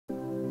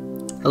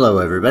Hello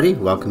everybody,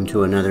 welcome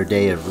to another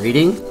day of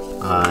reading.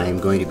 I'm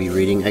going to be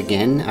reading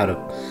again out of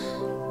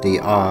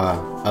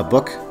a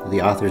book. The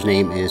author's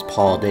name is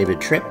Paul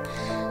David Tripp.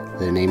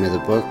 The name of the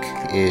book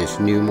is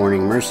New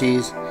Morning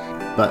Mercies.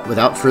 But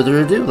without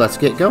further ado, let's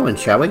get going,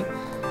 shall we?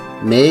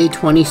 May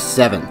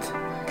 27th.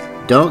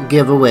 Don't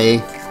give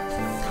away...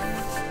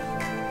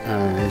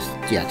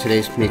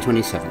 today's May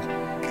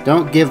 27th.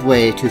 Don't give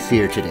way to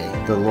fear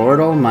today. The Lord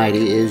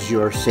Almighty is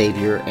your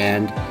Savior,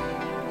 and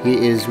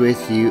He is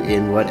with you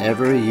in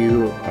whatever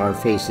you are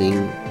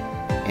facing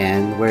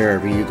and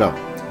wherever you go.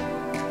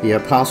 The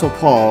Apostle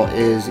Paul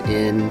is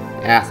in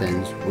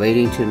Athens,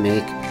 waiting to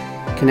make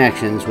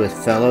connections with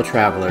fellow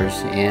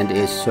travelers, and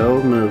is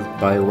so moved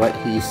by what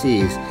he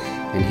sees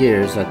and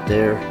hears that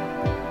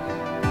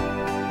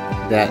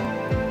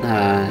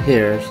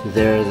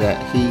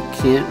he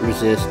can't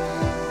resist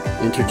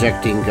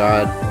injecting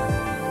God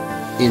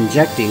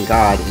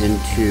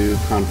into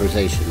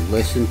conversation.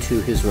 Listen to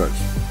his words.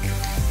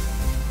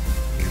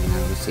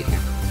 Let's see here.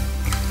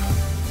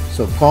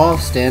 So Paul,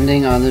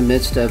 standing on the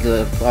midst of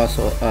the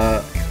apostle,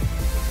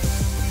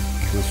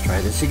 let's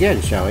try this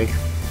again, shall we?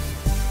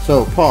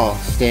 So Paul,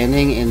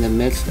 standing in the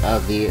midst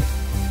of the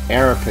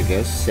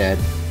Areopagus, said,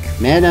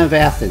 "Men of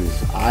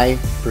Athens, I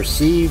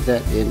perceive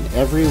that in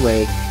every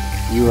way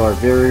you are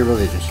very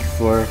religious.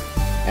 For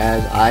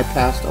as I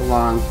passed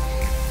along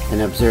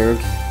and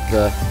observed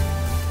the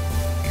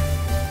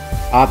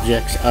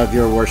objects of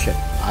your worship,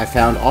 I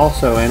found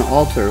also an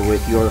altar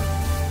with your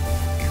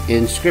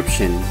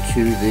inscription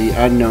to the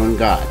unknown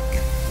God.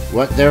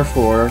 What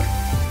therefore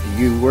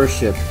you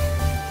worship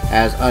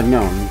as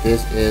unknown,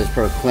 this is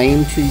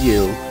proclaimed to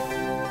you: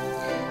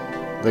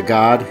 the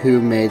God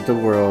who made the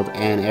world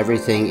and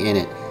everything in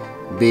it,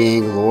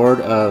 being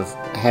Lord of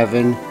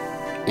heaven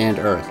and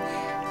earth,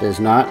 does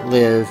not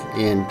live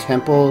in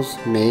temples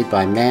made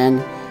by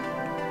man,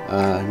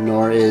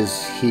 nor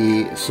is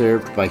he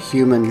served by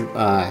human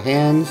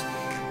hands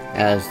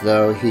as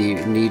though he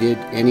needed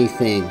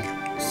anything,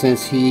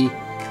 since he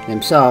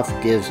himself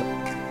gives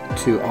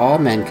to all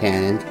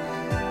mankind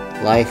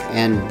life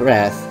and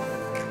breath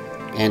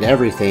and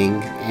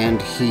everything,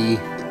 and he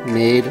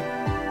made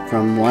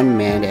from one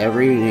man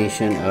every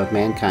nation of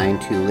mankind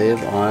to live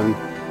on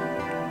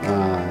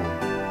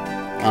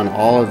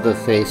all of the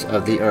face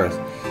of the earth,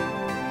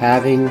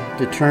 having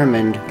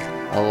determined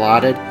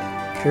allotted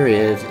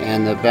periods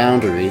and the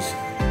boundaries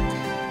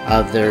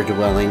of their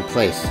dwelling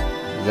place,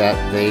 that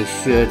they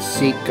should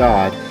seek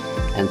God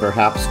and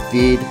perhaps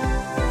feed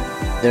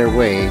their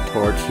way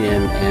towards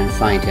him and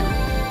find him.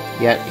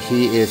 Yet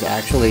he is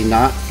actually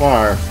not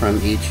far from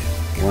each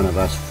one of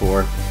us,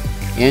 for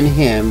in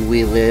him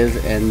we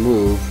live and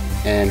move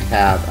and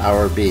have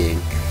our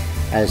being,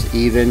 as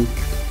even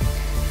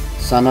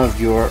some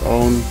of your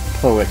own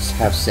poets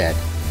have said.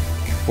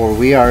 For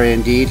we are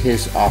indeed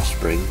his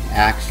offspring."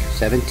 Acts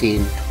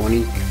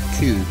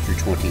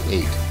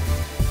 17:22-28.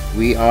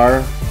 We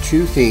are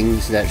two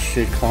things that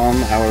should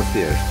calm our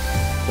fears.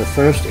 The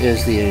first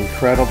is the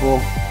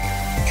incredible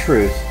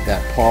truth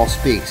that Paul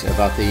speaks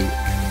about the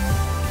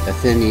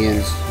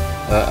Athenians.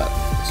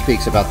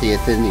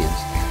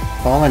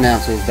 Paul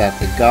announces that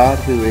the God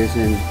who is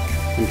in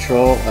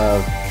control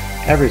of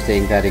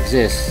everything that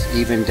exists,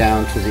 even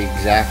down to the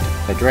exact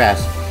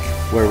address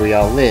where we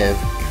all live,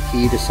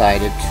 he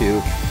decided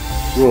to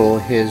rule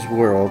his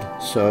world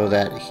so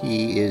that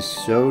he is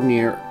so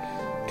near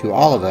to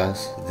all of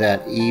us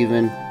that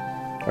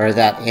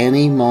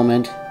any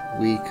moment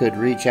we could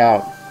reach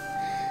out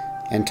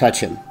and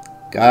touch him.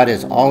 God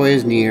is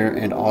always near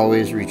and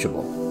always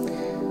reachable.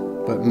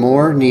 But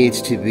more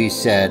needs to be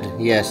said.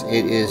 Yes,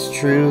 it is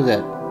true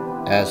that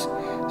as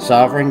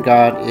sovereign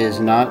God is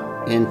not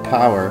in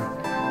power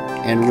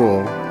and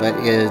rule, but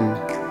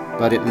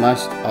it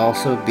must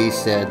also be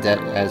said that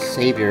as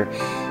Savior,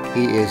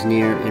 he is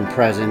near in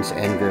presence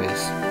and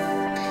grace.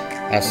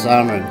 As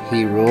sovereign,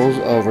 he rules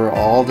over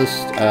all the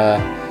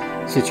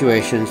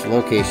situations,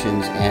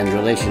 locations, and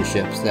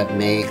relationships that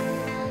may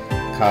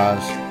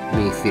cause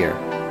me fear.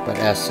 But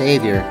as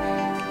Savior,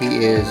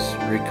 he is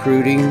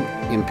recruiting,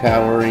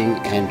 empowering,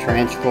 and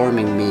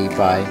transforming me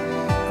by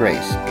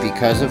grace.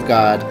 Because of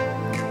God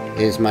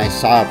is my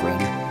sovereign,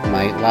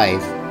 my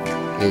life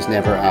is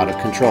never out of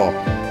control.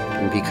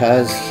 And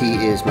because he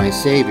is my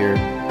Savior,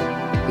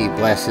 he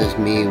blesses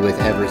me with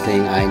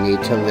everything I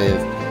need to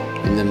live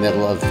in the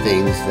middle of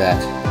things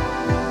that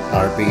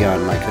are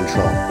beyond my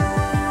control.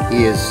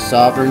 He is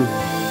sovereign.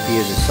 He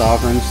is a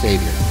sovereign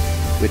Savior,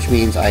 which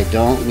means I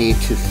don't need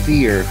to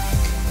fear,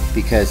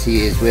 because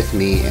he is with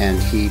me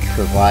and he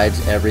provides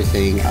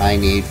everything I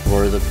need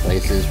for the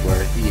places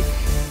where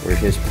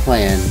his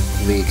plan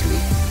leads me.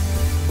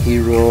 He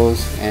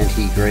rules and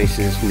he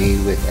graces me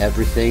with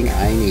everything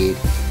I need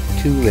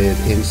to live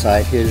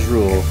inside his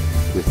rule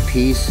with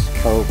peace,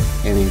 hope,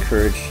 and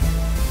encouragement.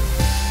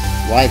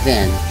 Why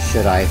then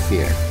should I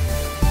fear?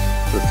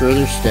 For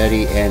further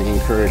study and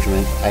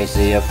encouragement,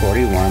 Isaiah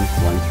 41,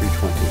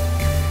 1-20.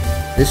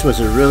 This was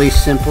a really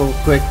simple,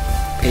 quick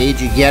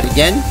page yet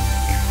again.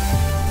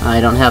 I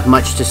don't have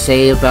much to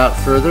say about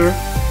further.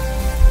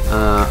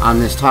 on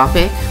this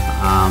topic.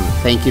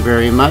 Thank you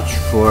very much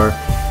for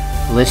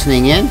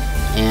listening in,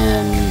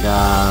 and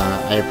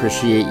I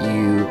appreciate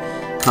you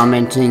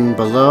commenting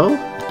below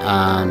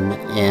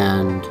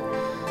and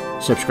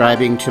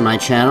subscribing to my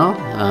channel.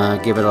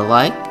 Give it a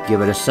like,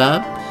 give it a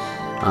sub.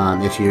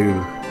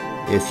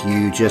 If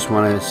you just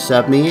want to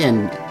sub me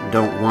and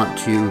don't want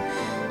to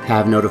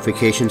have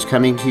notifications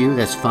coming to you,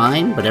 that's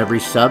fine, but every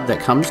sub that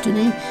comes to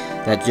me,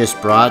 that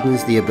just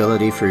broadens the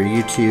ability for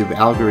YouTube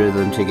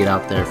algorithm to get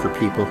out there for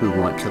people who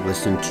want to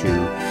listen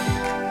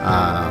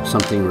to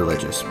something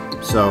religious.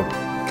 So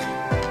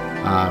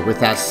with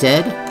that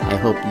said, I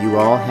hope you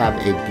all have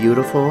a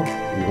beautiful,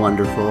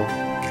 wonderful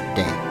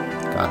day.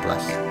 God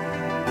bless.